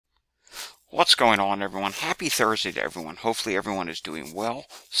What's going on, everyone? Happy Thursday to everyone. Hopefully everyone is doing well,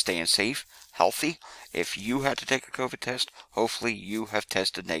 staying safe, healthy. If you had to take a COVID test, hopefully you have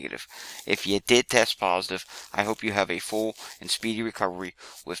tested negative. If you did test positive, I hope you have a full and speedy recovery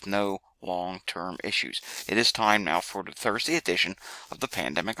with no long-term issues. It is time now for the Thursday edition of the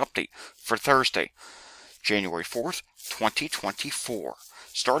Pandemic Update for Thursday, January 4th, 2024.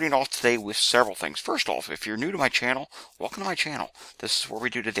 Starting off today with several things. First off, if you're new to my channel, welcome to my channel. This is where we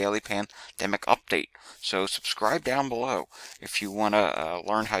do the daily pandemic update. So subscribe down below if you want to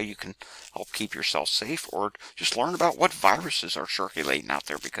learn how you can help keep yourself safe, or just learn about what viruses are circulating out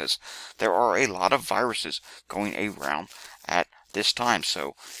there, because there are a lot of viruses going around at this time.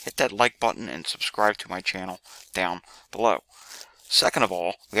 So hit that like button and subscribe to my channel down below. Second of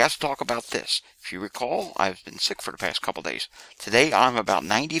all, we have to talk about this. If you recall, I've been sick for the past couple days. Today, I'm about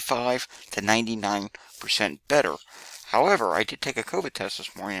 95 to 99% better. However, I did take a COVID test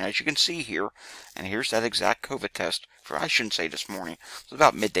this morning, as you can see here, and here's that exact COVID test. I shouldn't say this morning. It was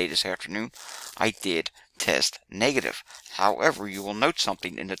about midday this afternoon. I did test negative. However, you will note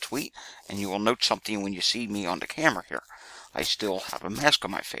something in the tweet, and you will note something when you see me on the camera here. I still have a mask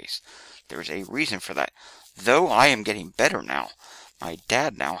on my face. There's a reason for that. Though I am getting better now, my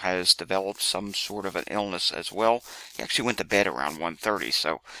dad now has developed some sort of an illness as well. He actually went to bed around 1:30,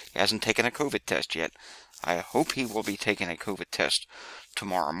 so he hasn't taken a COVID test yet. I hope he will be taking a COVID test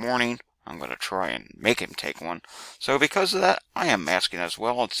tomorrow morning. I'm going to try and make him take one. So because of that, I am masking as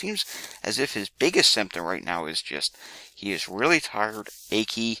well. It seems as if his biggest symptom right now is just he is really tired,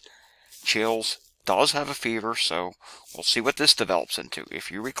 achy, chills, does have a fever, so we'll see what this develops into. If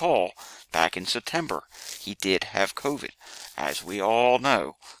you recall, back in September, he did have COVID. As we all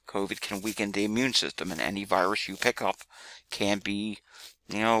know, COVID can weaken the immune system, and any virus you pick up can be,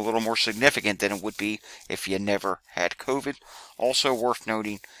 a little more significant than it would be if you never had COVID. Also worth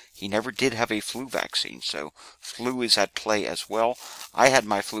noting, he never did have a flu vaccine, so flu is at play as well. I had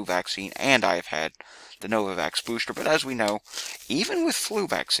my flu vaccine, and I have had the Novavax booster, but as we know, even with flu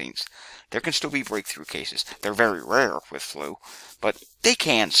vaccines, there can still be breakthrough cases. They're very rare with flu, but they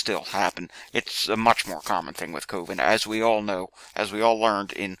can still happen. It's a much more common thing with COVID, as we all know, as we all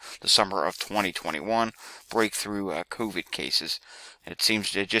learned in the summer of 2021, breakthrough COVID cases. It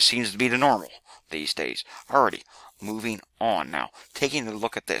just seems to be the normal these days. Alrighty, moving on now. Taking a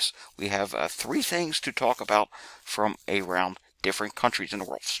look at this, we have three things to talk about from around different countries in the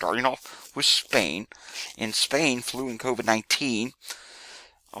world. Starting off with Spain. In Spain, flu and COVID-19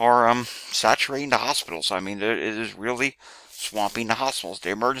 are saturating the hospitals. I mean, it is really swamping the hospitals. The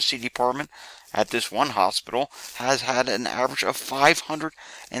emergency department at this one hospital has had an average of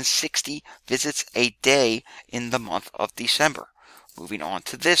 560 visits a day in the month of December. Moving on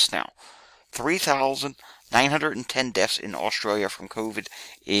to this now. 3,910 deaths in Australia from COVID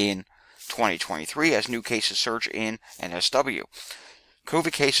in 2023 as new cases surge in NSW.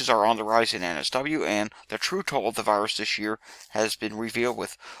 COVID cases are on the rise in NSW, and the true toll of the virus this year has been revealed,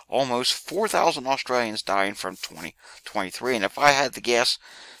 with almost 4,000 Australians dying from 2023. And if I had to guess,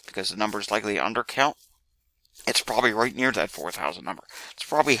 because the number is likely to undercount, it's probably right near that 4,000 number. It's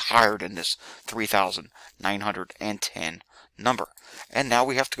probably higher than this 3,910 number. And now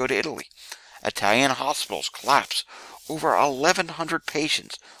we have to go to Italy. Italian hospitals collapse. Over 1,100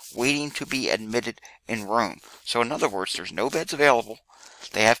 patients waiting to be admitted in Rome. So in other words, there's no beds available.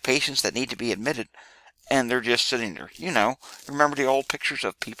 They have patients that need to be admitted, and they're just sitting there. Remember the old pictures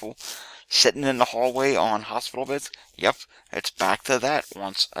of people sitting in the hallway on hospital beds? Yep, it's back to that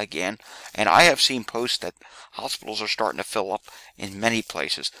once again. And I have seen posts that hospitals are starting to fill up in many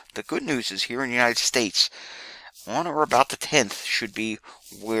places. The good news is here in the United States, on or about the 10th should be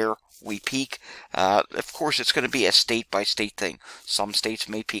where we peak. Of course, it's going to be a state-by-state thing. Some states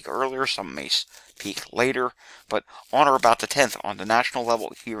may peak earlier, some may peak later, but on or about the 10th, on the national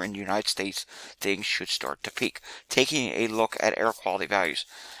level here in the United States, things should start to peak. Taking a look at air quality values,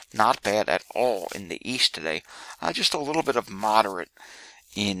 not bad at all in the east today. Just a little bit of moderate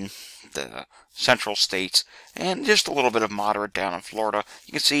in the central states, and just a little bit of moderate down in Florida.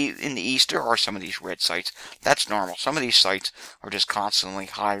 You can see in the east there are some of these red sites. That's normal. Some of these sites are just constantly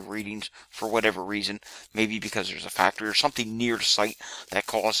high readings for whatever reason, maybe because there's a factory or something near the site that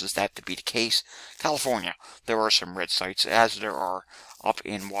causes that to be the case. California, there are some red sites, as there are up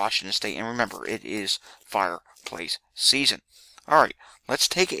in Washington State, and remember, it is fireplace season. Alright, let's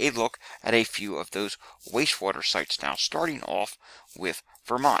take a look at a few of those wastewater sites now, starting off with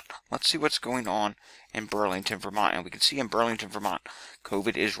Vermont. Let's see what's going on in Burlington, Vermont. And we can see in Burlington, Vermont,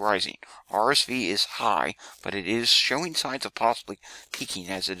 COVID is rising. RSV is high, but it is showing signs of possibly peaking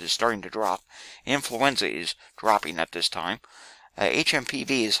as it is starting to drop. Influenza is dropping at this time. HMPV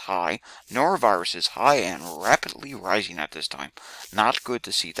is high, norovirus is high and rapidly rising at this time. Not good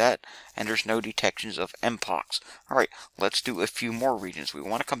to see that, and there's no detections of Mpox. Alright, let's do a few more regions. We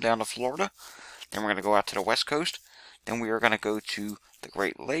want to come down to Florida, then we're going to go out to the West Coast, then we are going to go to the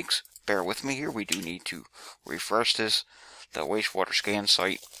Great Lakes. Bear with me here, we do need to refresh this. The wastewater scan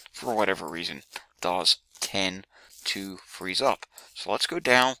site, for whatever reason, does tend to freeze up. So let's go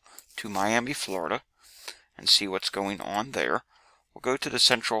down to Miami, Florida, and see what's going on there. We'll go to the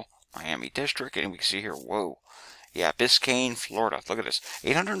central Miami district, and we can see here, whoa, yeah, Biscayne, Florida. Look at this,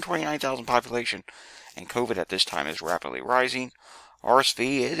 829,000 population, and COVID at this time is rapidly rising.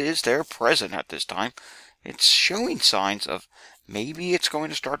 RSV, it is there present at this time. It's showing signs of maybe it's going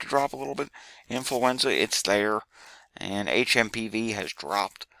to start to drop a little bit. Influenza, it's there, and HMPV has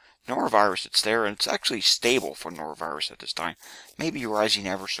dropped. Norovirus, it's there, and it's actually stable for norovirus at this time. Maybe rising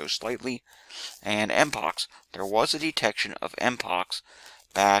ever so slightly. And Mpox, there was a detection of Mpox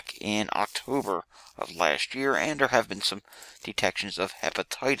back in October of last year, and there have been some detections of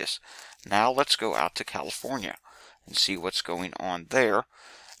hepatitis. Now let's go out to California and see what's going on there.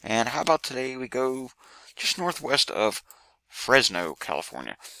 And how about today we go just northwest of Fresno,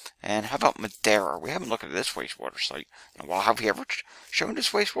 California. And how about Madera? We haven't looked at this wastewater site in a while. Have we ever shown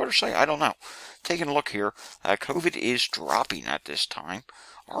this wastewater site? I don't know. Taking a look here, COVID is dropping at this time.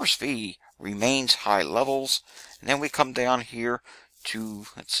 RSV remains high levels. And then we come down here to,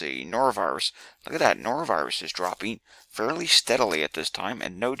 let's see, norovirus. Look at that, norovirus is dropping fairly steadily at this time,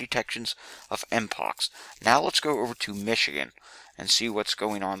 and no detections of Mpox. Now let's go over to Michigan and see what's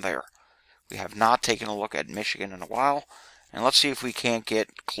going on there. We have not taken a look at Michigan in a while. And let's see if we can't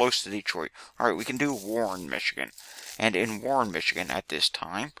get close to Detroit. Alright, we can do Warren, Michigan. And in Warren, Michigan at this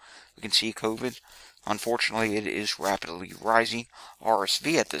time, we can see COVID. Unfortunately, it is rapidly rising.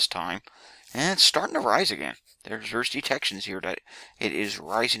 RSV at this time. And it's starting to rise again. There's detections here that it is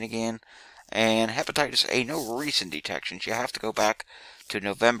rising again. And hepatitis A, no recent detections. You have to go back to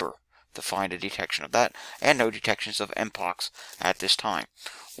November to find a detection of that. And no detections of Mpox at this time.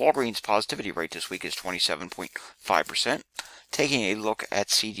 Walgreens positivity rate this week is 27.5%. Taking a look at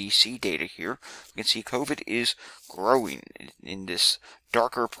CDC data here, we can see COVID is growing in this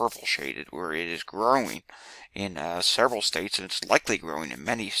darker purple shaded, where it is growing in several states, and it's likely growing in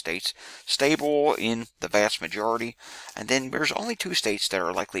many states, stable in the vast majority, and then there's only 2 states that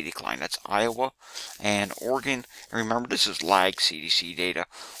are likely to decline. That's Iowa and Oregon. And remember, this is lag CDC data.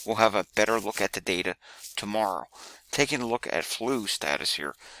 We'll have a better look at the data tomorrow. Taking a look at flu status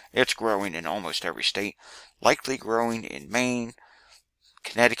here, it's growing in almost every state, likely growing in Maine,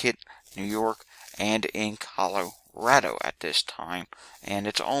 Connecticut, New York, and in Colorado at this time, and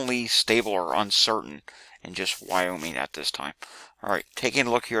it's only stable or uncertain in just Wyoming at this time. Alright, taking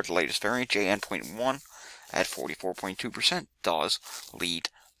a look here at the latest variant, JN.1 at 44.2% does lead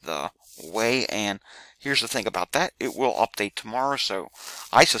the way, and here's the thing about that, it will update tomorrow, so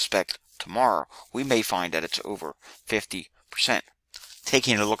I suspect tomorrow we may find that it's over 50%.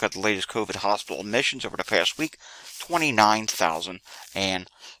 Taking a look at the latest COVID hospital admissions over the past week,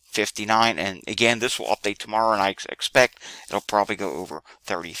 29,059, and again this will update tomorrow, and I expect it'll probably go over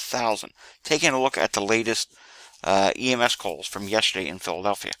 30,000. Taking a look at the latest EMS calls from yesterday in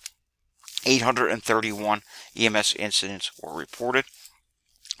Philadelphia, 831 EMS incidents were reported.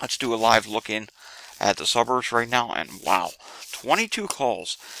 Let's do a live look in at the suburbs right now, and wow, 22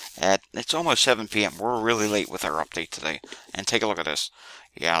 calls at, it's almost 7 p.m. We're really late with our update today. And take a look at this.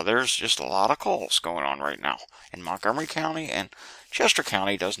 Yeah, there's just a lot of calls going on right now in Montgomery County, and Chester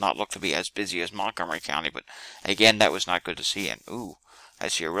County does not look to be as busy as Montgomery County, but again, that was not good to see. And ooh, I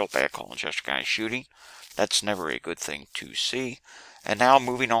see a real bad call in Chester County, shooting. That's never a good thing to see. And now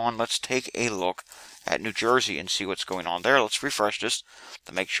moving on, let's take a look at New Jersey and see what's going on there. Let's refresh this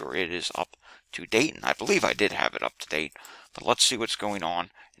to make sure it is up to date, and I believe I did have it up to date, but let's see what's going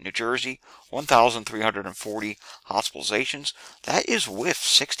on in New Jersey. 1,340 hospitalizations. That is with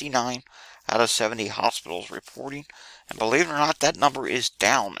 69 out of 70 hospitals reporting, and believe it or not, that number is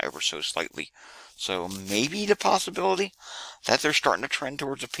down ever so slightly. So maybe the possibility that they're starting to trend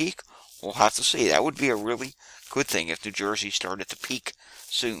towards a peak, we'll have to see. That would be a really good thing if New Jersey started to peak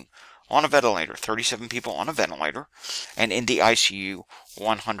soon. On a ventilator, 37 people on a ventilator, and in the ICU,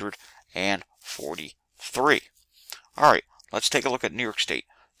 143. Alright, let's take a look at New York State.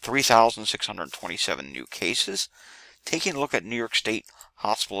 3,627 new cases. Taking a look at New York State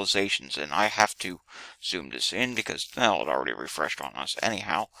hospitalizations, and I have to zoom this in because, well, it already refreshed on us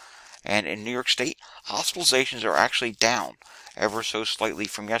anyhow. And in New York State, hospitalizations are actually down ever so slightly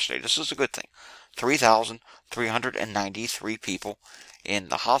from yesterday. This is a good thing. 3,393 people in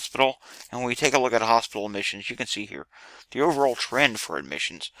the hospital. And when we take a look at hospital admissions, you can see here the overall trend for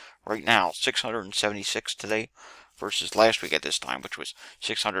admissions right now, 676 today versus last week at this time, which was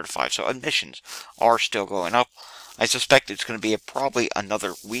 605. So admissions are still going up. I suspect it's going to be probably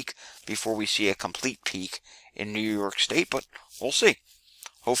another week before we see a complete peak in New York State, but we'll see.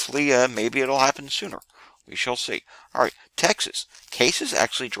 Hopefully, maybe it'll happen sooner. We shall see. All right, Texas. Cases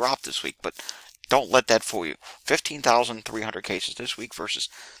actually dropped this week, but don't let that fool you. 15,300 cases this week versus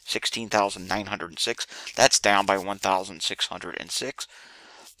 16,906. That's down by 1,606.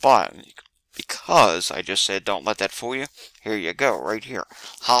 But because I just said don't let that fool you, here you go, right here.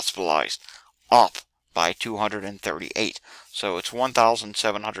 Hospitalized, up by 238. So it's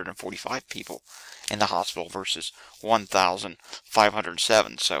 1,745 people in the hospital versus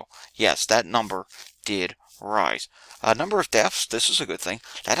 1,507. So yes, that number did rise. Number of deaths, this is a good thing,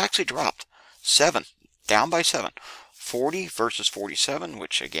 that actually dropped. 7, down by 7. 40 versus 47,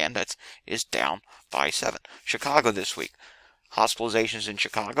 which again, that is down by 7. Chicago this week. Hospitalizations in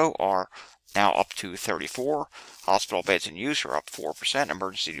Chicago are now up to 34. Hospital beds in use are up 4%.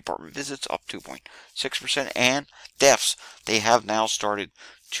 Emergency department visits up 2.6%. And deaths, they have now started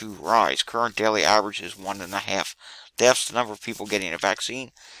to rise. Current daily average is 1.5 deaths. The number of people getting a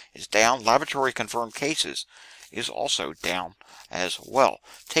vaccine is down. Laboratory confirmed cases is also down as well.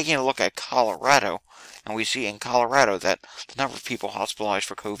 Taking a look at Colorado, and we see in Colorado that the number of people hospitalized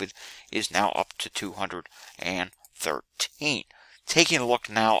for COVID is now up to 213. Taking a look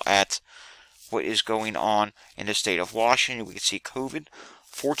now at what is going on in the state of Washington, we can see COVID,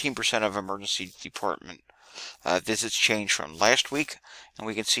 14% of emergency department visits changed from last week, and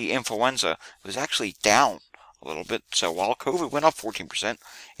we can see influenza was actually down a little bit. So while COVID went up 14%,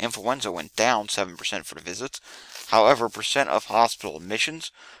 influenza went down 7% for the visits. However, percent of hospital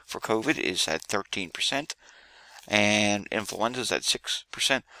admissions for COVID is at 13%, and influenza is at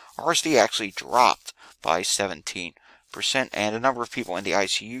 6%. RSV actually dropped by 17%, and the number of people in the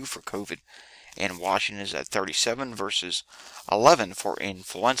ICU for COVID in Washington is at 37 versus 11 for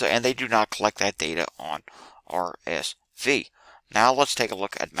influenza, and they do not collect that data on RSV. Now let's take a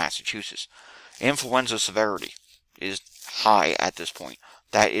look at Massachusetts. Influenza severity is high at this point.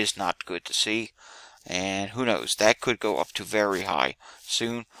 That is not good to see, and who knows, that could go up to very high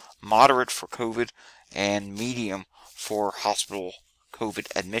soon. Moderate for COVID and medium for hospital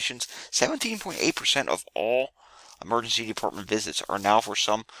COVID admissions. 17.8% of all emergency department visits are now for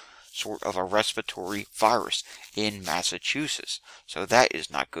some sort of a respiratory virus in Massachusetts. So that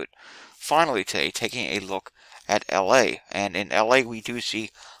is not good. Finally today, taking a look at LA, and in LA we do see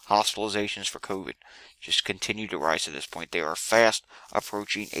hospitalizations for COVID just continue to rise at this point. They are fast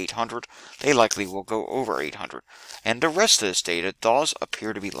approaching 800. They likely will go over 800. And the rest of this data does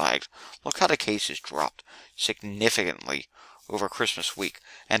appear to be lagged. Look how the cases dropped significantly over Christmas week.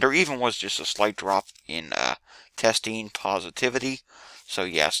 And there even was just a slight drop in testing positivity. So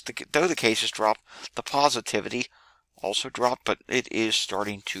yes, though the cases dropped, the positivity also dropped, but it is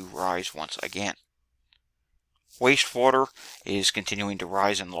starting to rise once again. Wastewater is continuing to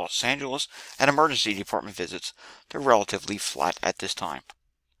rise in Los Angeles, and emergency department visits, they're relatively flat at this time.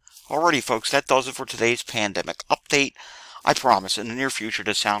 Alrighty folks, that does it for today's pandemic update. I promise in the near future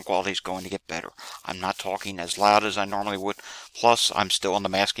the sound quality is going to get better. I'm not talking as loud as I normally would, plus I'm still in the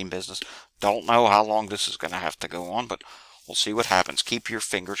masking business. Don't know how long this is going to have to go on, but we'll see what happens. Keep your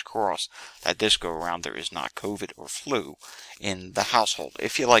fingers crossed that this go around there is not COVID or flu in the household.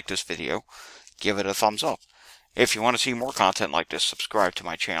 If you like this video, give it a thumbs up. If you want to see more content like this, subscribe to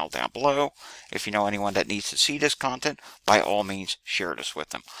my channel down below. If you know anyone that needs to see this content, by all means, share this with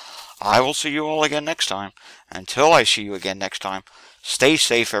them. I will see you all again next time. Until I see you again next time, stay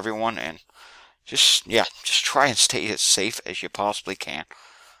safe, everyone, and just try and stay as safe as you possibly can.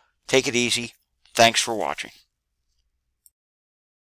 Take it easy. Thanks for watching.